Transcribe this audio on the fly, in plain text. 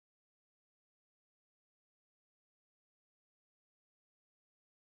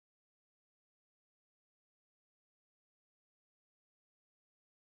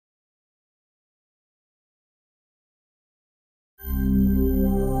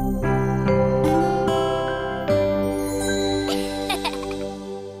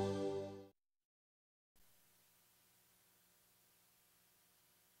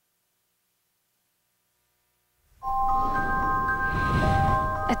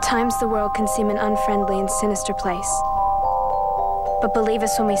At times, the world can seem an unfriendly and sinister place. But believe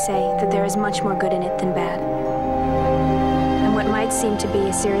us when we say that there is much more good in it than bad. And what might seem to be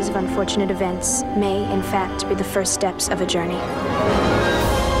a series of unfortunate events may, in fact, be the first steps of a journey.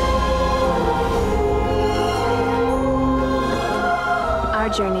 Our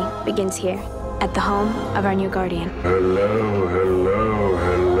journey begins here, at the home of our new guardian. Hello, hello,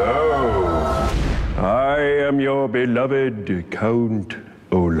 hello. I am your beloved Count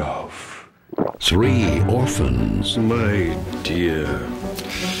Olaf. 3 orphans. My dear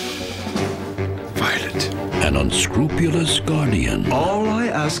Violet. An unscrupulous guardian. All I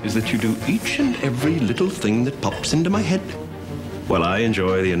ask is that you do each and every little thing that pops into my head while I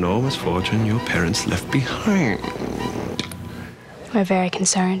enjoy the enormous fortune your parents left behind. We're very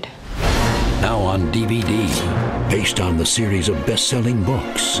concerned. Now on DVD, based on the series of best-selling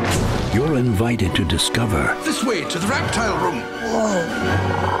books, you're invited to discover This way, to the reptile room.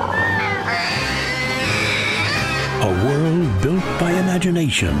 a world built by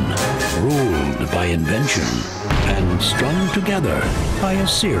imagination, ruled by invention, and strung together by a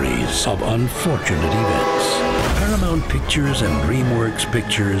series of unfortunate events. Paramount Pictures and DreamWorks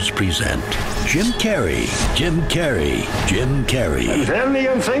Pictures present Jim Carrey, Jim Carrey, Jim Carrey. Then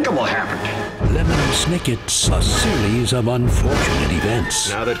the unthinkable happened. Lemony Snicket's A Series of Unfortunate Events.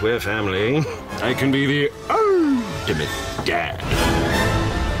 Now that we're family, I can be the ultimate dad.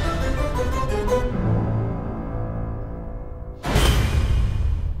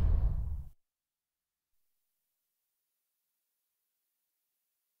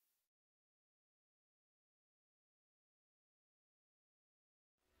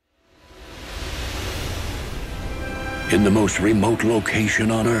 In the most remote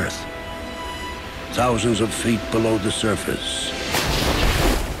location on Earth, thousands of feet below the surface,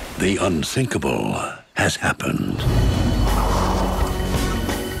 the unthinkable has happened.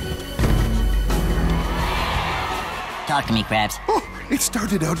 Talk to me, Krabs. Oh, it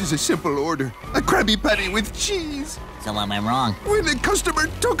started out as a simple order. A Krabby Patty with cheese. So what went wrong? When the customer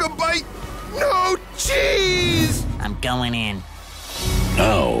took a bite, no cheese! I'm going in.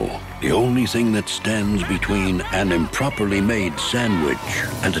 Now, the only thing that stands between an improperly made sandwich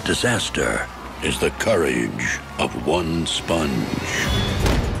and a disaster is the courage of one sponge.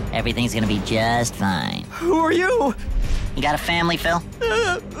 Everything's gonna be just fine. Who are you? You got a family, Phil?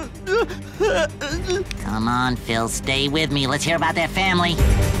 Come on, Phil, stay with me. Let's hear about that family.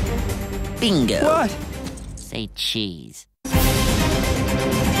 Bingo. What? Say cheese.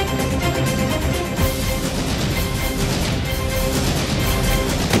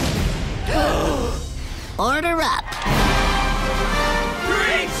 Order up.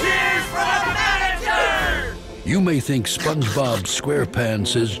 3 cheers for the manager! You may think SpongeBob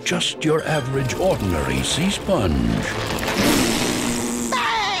SquarePants is just your average ordinary sea sponge.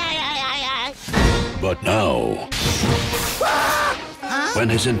 But now, when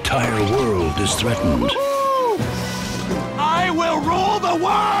his entire world is threatened, I will rule the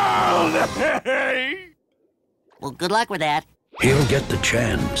world! Well, good luck with that. he'll get the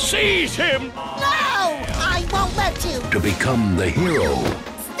chance Seize him! No! I won't let you! to become the hero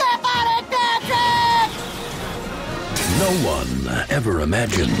Step on it, Patrick! no one ever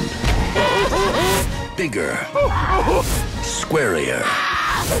imagined. Bigger, squarier,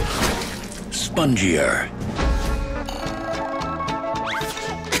 spongier.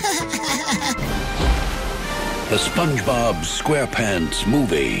 The SpongeBob SquarePants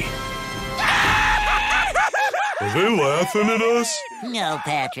Movie. Are they laughing at us? No,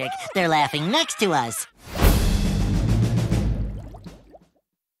 Patrick. They're laughing next to us.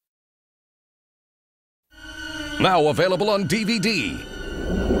 Now available on DVD.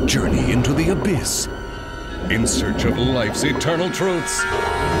 Journey into the abyss. In search of life's eternal truths.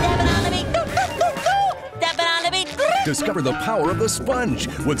 Step it on the beat. Step it on the beat. Discover the power of the sponge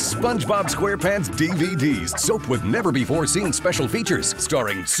with SpongeBob SquarePants DVDs. Soap with never-before-seen special features.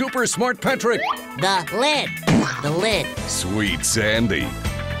 Starring super smart Patrick. The lid. The lid. Sweet Sandy. I'm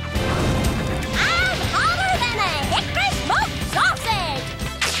hotter than a hickory smoked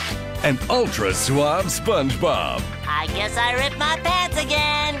sausage! And ultra suave SpongeBob. I guess I ripped my pants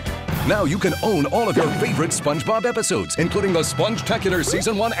again. Now you can own all of your favorite SpongeBob episodes, including the Spongetacular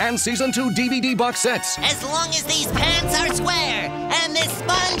Season 1 and Season 2 DVD box sets. As long as these pants are square and this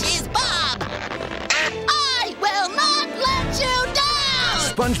sponge is Bob. I will not let you down!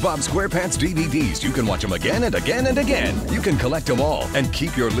 SpongeBob SquarePants DVDs. You can watch them again and again and again. You can collect them all and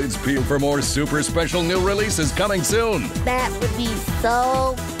keep your lids peeled for more super special new releases coming soon. That would be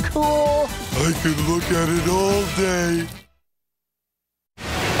so cool. I could look at it all day.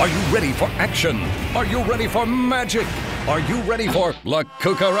 Are you ready for action? Are you ready for magic? Are you ready for La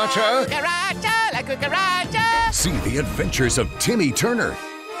Cucaracha? Cucaracha, la cucaracha. See the adventures of Timmy Turner,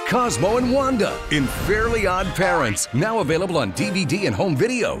 Cosmo, and Wanda in Fairly OddParents, now available on DVD and home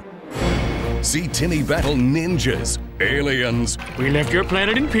video. See Timmy battle ninjas, aliens, We left your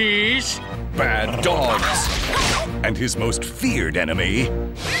planet in peace. bad dogs, and his most feared enemy,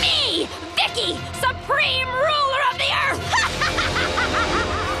 Me, Vicky, supreme ruler of the earth.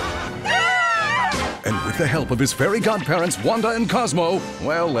 and with the help of his fairy godparents, Wanda and Cosmo,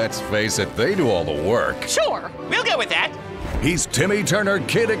 well, let's face it, they do all the work. Sure, we'll go with that. He's Timmy Turner,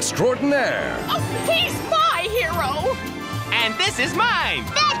 Kid Extraordinaire. Oh, he's my hero. And this is mine.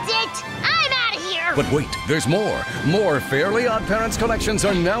 That's it. I'm out of here. But wait, there's more. More Fairly OddParents collections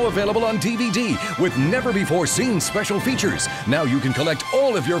are now available on DVD with never-before-seen special features. Now you can collect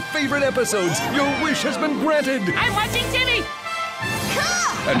all of your favorite episodes. Your wish has been granted. I'm watching Timmy.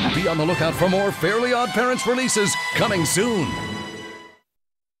 And be on the lookout for more Fairly OddParents releases coming soon.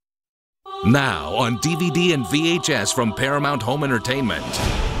 Now on DVD and VHS from Paramount Home Entertainment.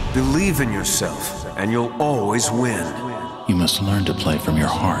 Believe in yourself, and you'll always win. You must learn to play from your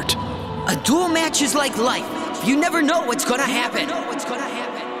heart. A duel match is like life. You never know what's gonna happen.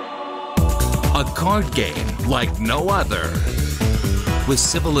 A card game like no other. With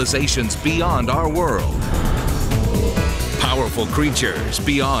civilizations beyond our world. Powerful creatures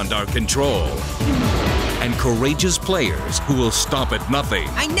beyond our control. And courageous players who will stop at nothing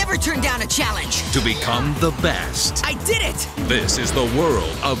I never turn down a challenge. to become the best. I did it! This is the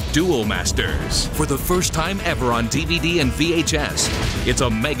world of Duel Masters. For the first time ever on DVD and VHS, it's a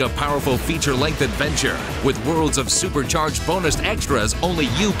mega powerful feature-length adventure with worlds of supercharged bonus extras only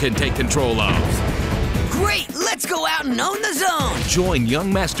you can take control of. Great! Let's go out and own the zone! Join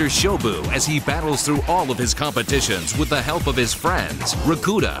young Master Shobu as he battles through all of his competitions with the help of his friends,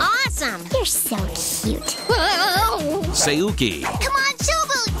 Rakuda, Awesome. You're so cute. Seuki, Come on,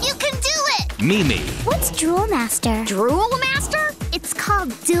 Shobu. You can do it. Mimi, What's Duel Master? Drool Master? It's called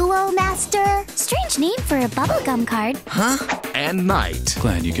Duel Master. Strange name for a bubblegum card. Huh? and Knight.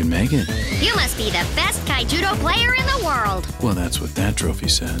 Glad you can make it. You must be the best Kaijudo player in the world. Well, that's what that trophy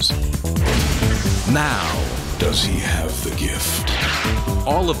says. Now, does he have the gift?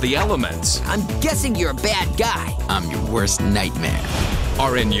 all of the elements I'm guessing you're a bad guy. I'm your worst nightmare.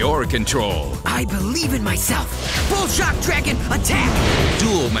 are in your control. I believe in myself. Full Shock Dragon, attack!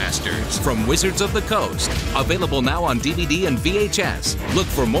 Duel Masters from Wizards of the Coast. Available now on DVD and VHS. Look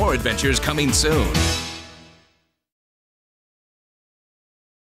for more adventures coming soon.